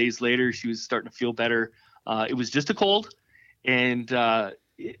couple days later. She was starting to feel better. It was just a cold, and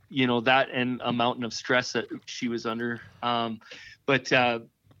you know, that and a mountain of stress that she was under. But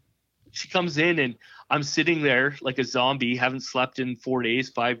she comes in, and I'm sitting there like a zombie, haven't slept in 4 days,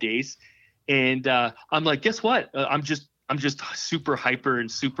 5 days. And I'm like, guess what? I'm just super hyper and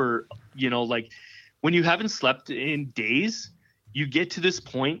super, you know, like, when you haven't slept in days, you get to this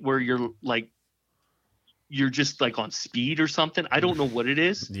point where you're just like on speed or something. I don't know what it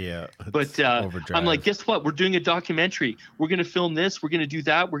is. Yeah. But I'm like, guess what? We're doing a documentary. We're going to film this. We're going to do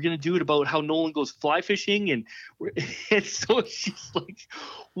that. We're going to do it about how Nolan goes fly fishing. And so she's like,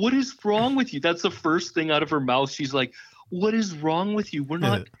 what is wrong with you? That's the first thing out of her mouth. She's like, what is wrong with you? We're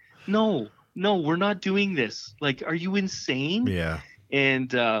not, no, no, we're not doing this. Like, are you insane? Yeah.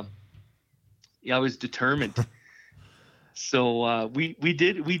 And I was determined. So we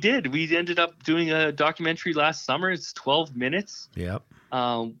ended up doing a documentary last summer. It's 12 minutes. Yep.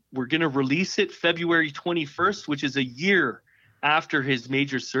 We're going to release it February 21st, which is a year after his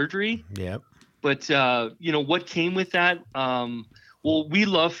major surgery. Yep. But what came with that? Well, we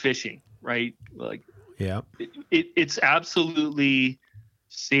love fishing, right? Like, Yep. It's absolutely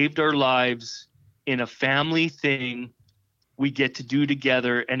saved our lives in a family thing we get to do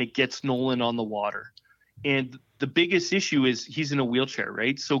together, and it gets Nolan on the water. And the biggest issue is he's in a wheelchair,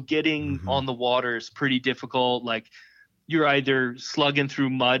 right? So getting on the water is pretty difficult. Like, you're either slugging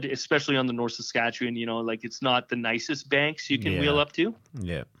through mud, especially on the North Saskatchewan, like it's not the nicest banks you can wheel up to.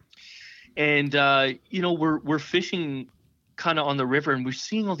 Yeah. And we're fishing kind of on the river, and we're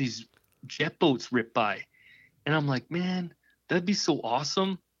seeing all these jet boats rip by. And I'm like, man, that'd be so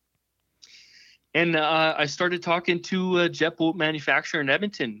awesome. And I started talking to a jet boat manufacturer in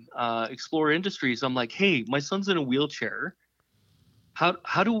Edmonton, Explorer Industries. I'm like, hey, my son's in a wheelchair.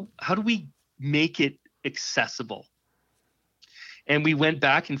 How do we make it accessible? And we went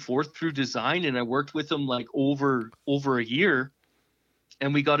back and forth through design, and I worked with him like over a year,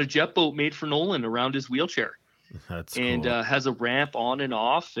 and we got a jet boat made for Nolan around his wheelchair. That's and cool. Has a ramp on and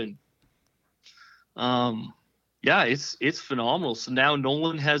off, and it's phenomenal. So now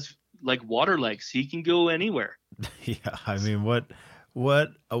Nolan has like water legs. He can go anywhere. Yeah, I mean, what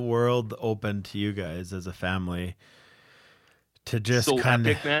a world open to you guys as a family to just So kind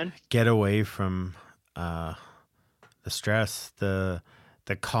of epic, man. get away from the stress, the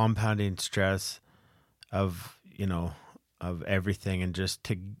compounding stress of everything, and just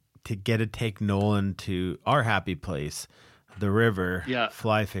to get to take Nolan to our happy place, the river,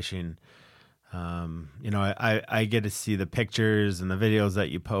 fly fishing. I get to see the pictures and the videos that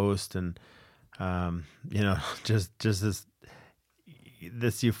you post, and just this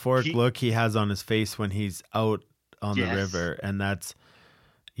euphoric look he has on his face when he's out on the river, and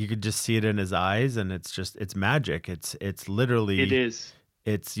you could just see it in his eyes, and it's magic. It's literally, it is.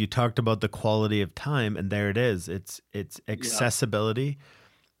 It's, you talked about the quality of time, and there it is. It's accessibility,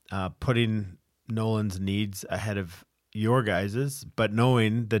 putting Nolan's needs ahead of your guys's, but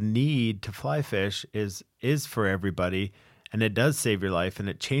knowing the need to fly fish is for everybody, and it does save your life, and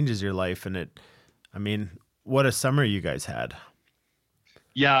it changes your life. And what a summer you guys had.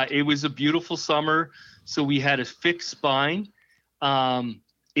 Yeah, it was a beautiful summer. So we had a fixed spine.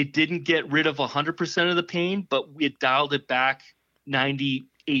 It didn't get rid of 100% of the pain, but it dialed it back 98%.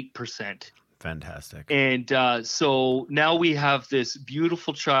 Fantastic. And so now we have this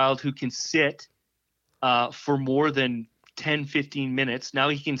beautiful child who can sit for more than 10, 15 minutes. Now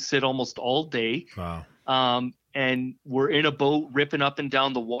he can sit almost all day. Wow. And we're in a boat ripping up and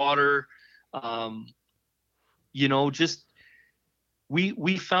down the water.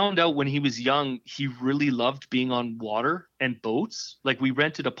 We found out when he was young, he really loved being on water and boats. Like, we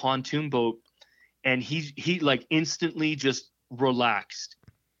rented a pontoon boat, and he like instantly just relaxed.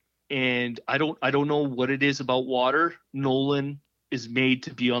 And I don't know what it is about water. Nolan is made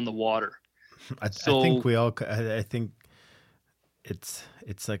to be on the water. I think we all. I think it's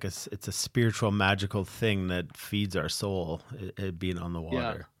like it's a spiritual, magical thing that feeds our soul. It being on the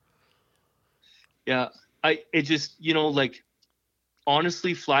water. Yeah. It just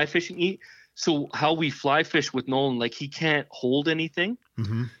honestly, fly fishing. So how we fly fish with Nolan, like, he can't hold anything.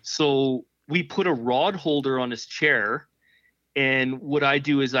 Mm-hmm. So we put a rod holder on his chair, and what I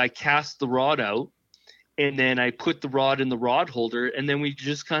do is I cast the rod out, and then I put the rod in the rod holder, and then we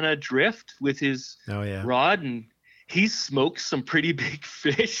just kind of drift with his rod, and he smokes some pretty big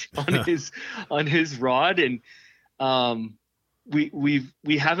fish on his rod, and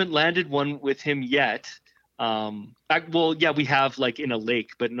we haven't landed one with him yet. We have, like, in a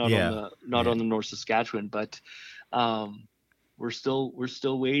lake, but not on the North Saskatchewan, but we're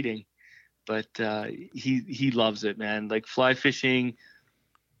still waiting. But he loves it, man. Like, fly fishing.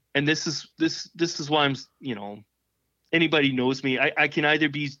 And this is why I'm, anybody knows me. I can either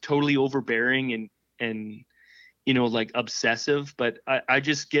be totally overbearing and like obsessive, but I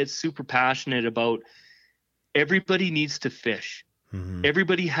just get super passionate about everybody needs to fish. Mm-hmm.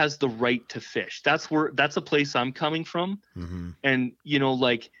 Everybody has the right to fish. That's a place I'm coming from. Mm-hmm. And,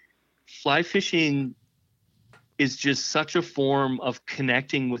 like, fly fishing is just such a form of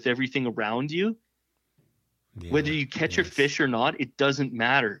connecting with everything around you. Yeah, whether you catch your fish or not, it doesn't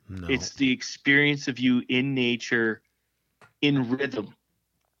matter. No. It's the experience of you in nature, in rhythm.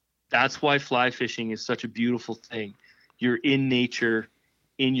 That's why fly fishing is such a beautiful thing. You're in nature,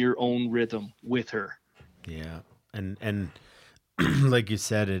 in your own rhythm with her. Yeah. And like you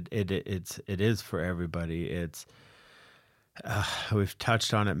said, it is for everybody. It's we've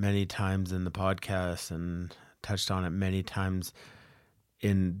touched on it many times in the podcast and touched on it many times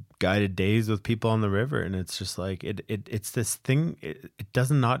in guided days with people on the river, and it's just like it's this thing. It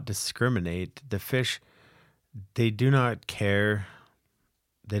does not discriminate. The fish, they do not care.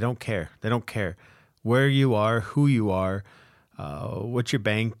 They don't care. They don't care where you are, who you are, what your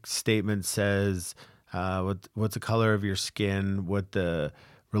bank statement says, what's the color of your skin, what the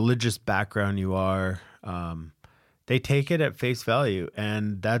religious background you are. They take it at face value,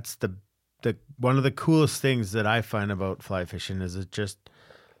 and that's the one of the coolest things that I find about fly fishing is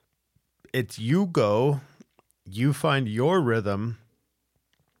it's you go, you find your rhythm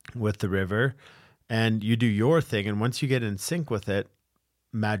with the river, and you do your thing, and once you get in sync with it,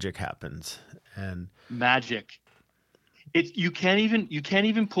 magic happens. And magic. You can't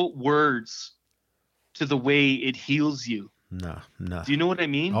even put words to the way it heals you. No. Do you know what I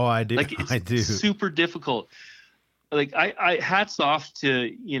mean? Oh, I do. Like I do. Super difficult. Like I hats off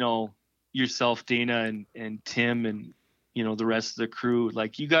to, yourself, Dana, and Tim, and, the rest of the crew.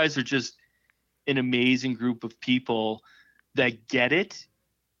 Like, you guys are just an amazing group of people that get it.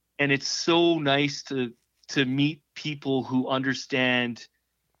 And it's so nice to meet people who understand,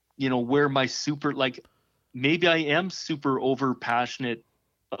 where my super, like, maybe I am super over passionate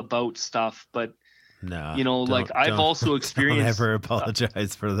about stuff, but no, I've also experienced. Don't ever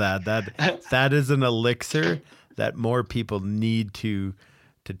apologize for that. That is an elixir that more people need to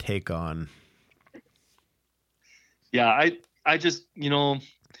take on. Yeah, I just,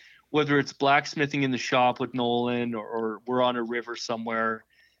 whether it's blacksmithing in the shop with Nolan or we're on a river somewhere,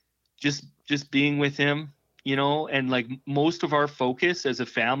 just being with him, and like most of our focus as a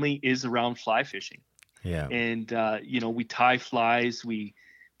family is around fly fishing. Yeah. And we tie flies, we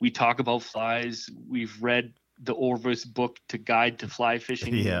talk about flies. We've read the Orvis book to guide to fly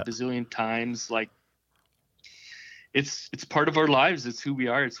fishing a bazillion times. Like, it's part of our lives. It's who we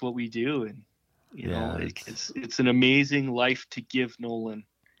are. It's what we do. And, it's an amazing life to give Nolan,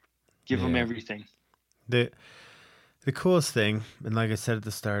 give him everything. The coolest thing, and like I said at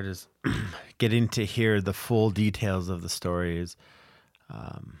the start, is getting to hear the full details of the stories.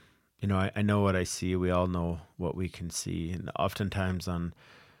 I know what I see. We all know what we can see. And oftentimes on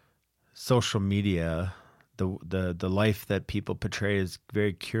social media, the life that people portray is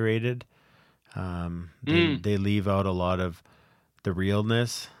very curated. They leave out a lot of the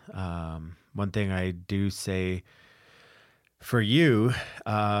realness. One thing I do say for you,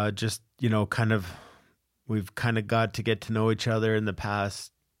 we've kind of got to get to know each other in the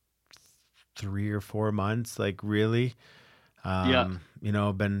past 3 or 4 months, like really.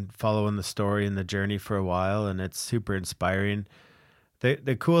 Been following the story and the journey for a while, and it's super inspiring.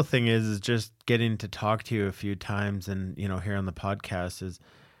 The cool thing is just getting to talk to you a few times and, here on the podcast is,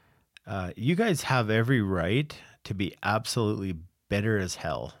 you guys have every right to be absolutely bitter as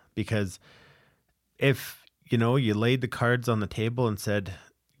hell, because if, you laid the cards on the table and said,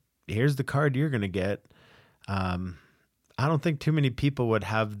 here's the card you're going to get. I don't think too many people would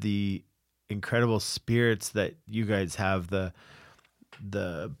have the incredible spirits that you guys have, the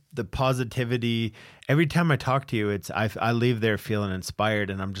positivity. Every time I talk to you, I leave there feeling inspired,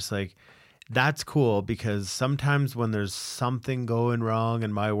 and I'm just like, that's cool, because sometimes when there's something going wrong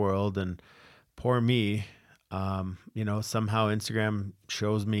in my world, and poor me, somehow Instagram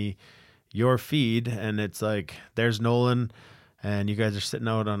shows me your feed, and it's like, there's Nolan, and you guys are sitting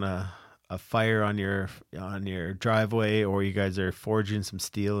out on a fire on your driveway, or you guys are forging some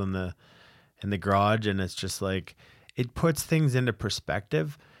steel in the garage, and it's just like, it puts things into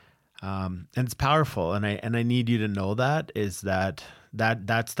perspective, and it's powerful. And I need you to know that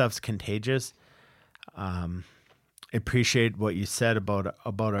stuff's contagious. I appreciate what you said about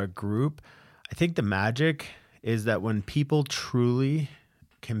our group. I think the magic is that when people truly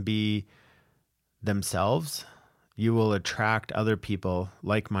can be themselves, you will attract other people,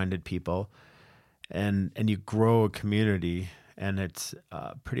 like-minded people, and you grow a community. And it's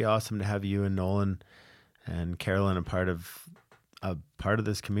pretty awesome to have you and Nolan and Carolyn a part of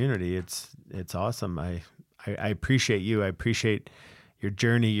this community. It's awesome. I appreciate you. I appreciate your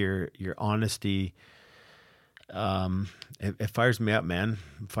journey, your honesty. It fires me up, man.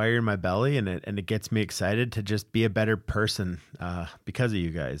 Fire in my belly, and it gets me excited to just be a better person because of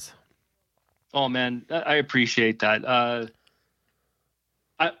you guys. Oh man, I appreciate that.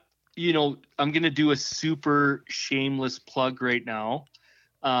 I'm going to do a super shameless plug right now.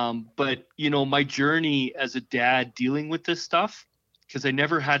 But my journey as a dad dealing with this stuff, because I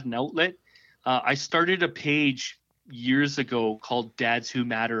never had an outlet. I started a page years ago called Dads Who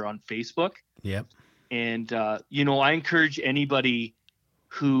Matter on Facebook. Yep. And, I encourage anybody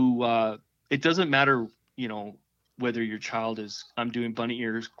who, it doesn't matter, whether your child is, I'm doing bunny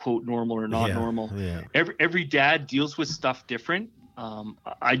ears, quote, normal or not normal. Yeah. Every dad deals with stuff different.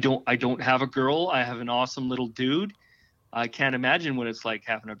 I don't have a girl. I have an awesome little dude. I can't imagine what it's like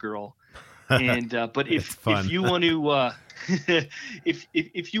having a girl. And but if you want to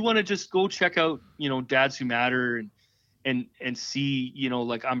if you want to just go check out Dads Who Matter and see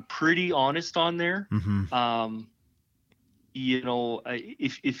like I'm pretty honest on there. Mm-hmm.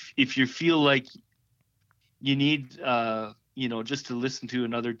 If you feel like you need just to listen to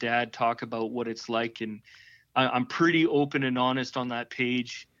another dad talk about what it's like, and I'm pretty open and honest on that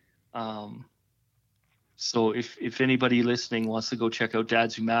page. So if anybody listening wants to go check out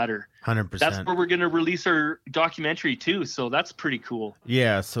Dads Who Matter, 100%. That's where we're going to release our documentary too. So that's pretty cool.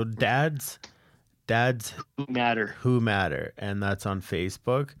 Yeah. So Dads Who Matter. And that's on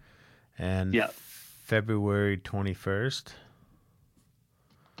Facebook. And February 21st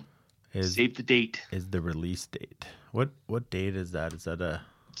save the date. Is the release date. What date is that? Is that a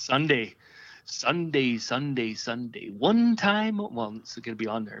Sunday? One time. Well, it's going to be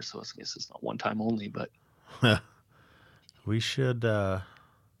on there, so I guess it's not one time only, but we should.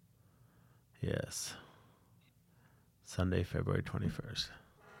 Yes. Sunday, February 21st.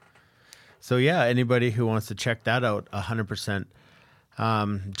 So yeah, anybody who wants to check that out, 100%.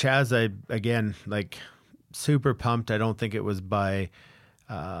 Chaz, again, super pumped. I don't think it was by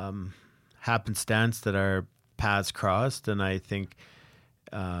happenstance that our paths crossed, and I think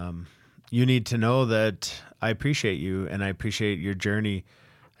you need to know that I appreciate you and I appreciate your journey.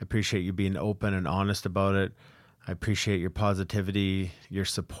 I appreciate you being open and honest about it. I appreciate your positivity, your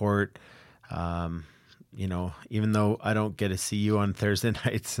support. Even though I don't get to see you on Thursday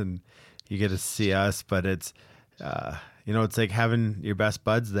nights and you get to see us, but it's, it's like having your best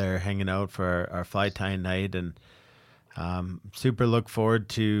buds there hanging out for our fly tying night. And super look forward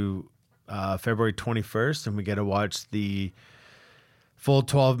to February 21st, and we get to watch the full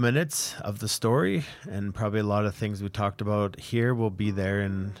 12 minutes of the story, and probably a lot of things we talked about here will be there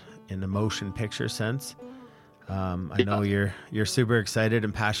in a motion picture sense. I know you're super excited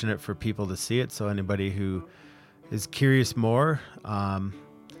and passionate for people to see it. So anybody who is curious more,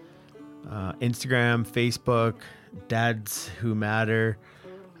 Instagram, Facebook, Dads Who Matter,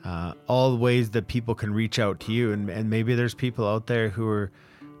 all the ways that people can reach out to you. And maybe there's people out there who are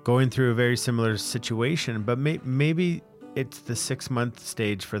going through a very similar situation, but maybe it's the 6-month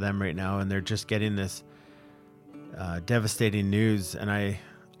stage for them right now, and they're just getting this devastating news. And I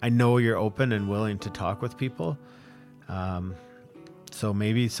know you're open and willing to talk with people. So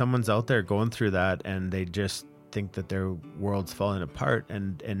maybe someone's out there going through that and they just think that their world's falling apart,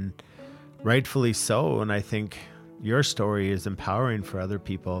 and rightfully so. And I think your story is empowering for other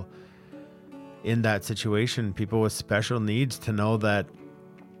people in that situation, people with special needs, to know that,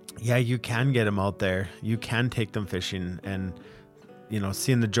 yeah, you can get them out there. You can take them fishing. And,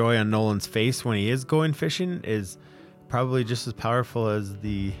 seeing the joy on Nolan's face when he is going fishing is probably just as powerful as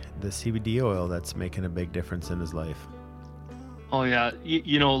the CBD oil that's making a big difference in his life. Oh, yeah.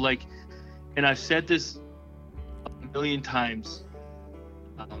 And I've said this a million times.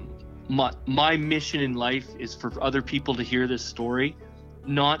 My mission in life is for other people to hear this story,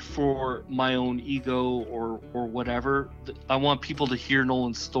 not for my own ego or whatever. I want people to hear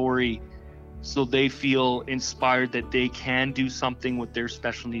Nolan's story so they feel inspired that they can do something with their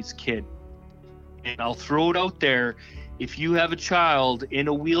special needs kid. And I'll throw it out there. If you have a child in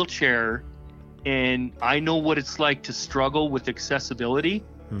a wheelchair, and I know what it's like to struggle with accessibility,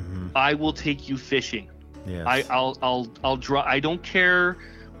 I will take you fishing. Yes. I'll draw. I don't care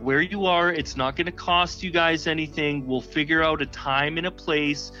where you are. It's not going to cost you guys anything. We'll figure out a time and a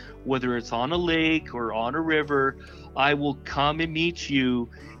place, whether it's on a lake or on a river. I will come and meet you,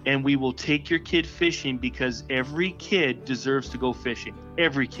 and we will take your kid fishing, because every kid deserves to go fishing.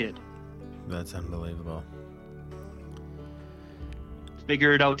 Every kid. That's unbelievable.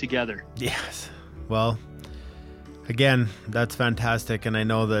 Figure it out together. Yes. Well, again, that's fantastic. And I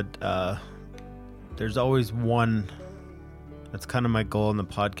know that there's always one. That's kind of my goal in the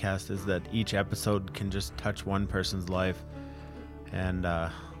podcast, is that each episode can just touch one person's life. And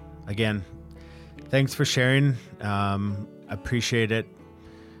again, thanks for sharing. Appreciate it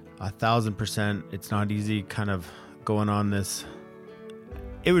 1,000%. It's not easy kind of going on this.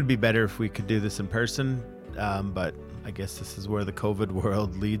 It would be better if we could do this in person, but I guess this is where the COVID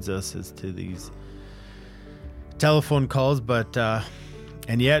world leads us, is to these telephone calls. But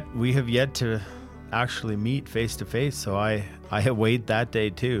and yet we have yet to actually meet face to face, so I await that day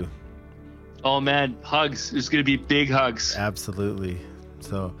too. Oh man, hugs. There's gonna be big hugs. Absolutely.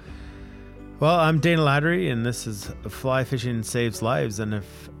 So Well, I'm Dana Lattery, and this is Fly Fishing Saves Lives. And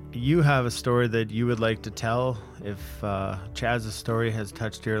if you have a story that you would like to tell, if Chaz's story has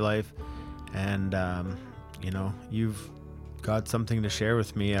touched your life, and you've got something to share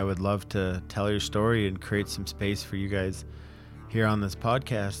with me, I would love to tell your story and create some space for you guys here on this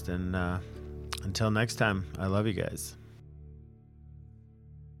podcast. And until next time, I love you guys.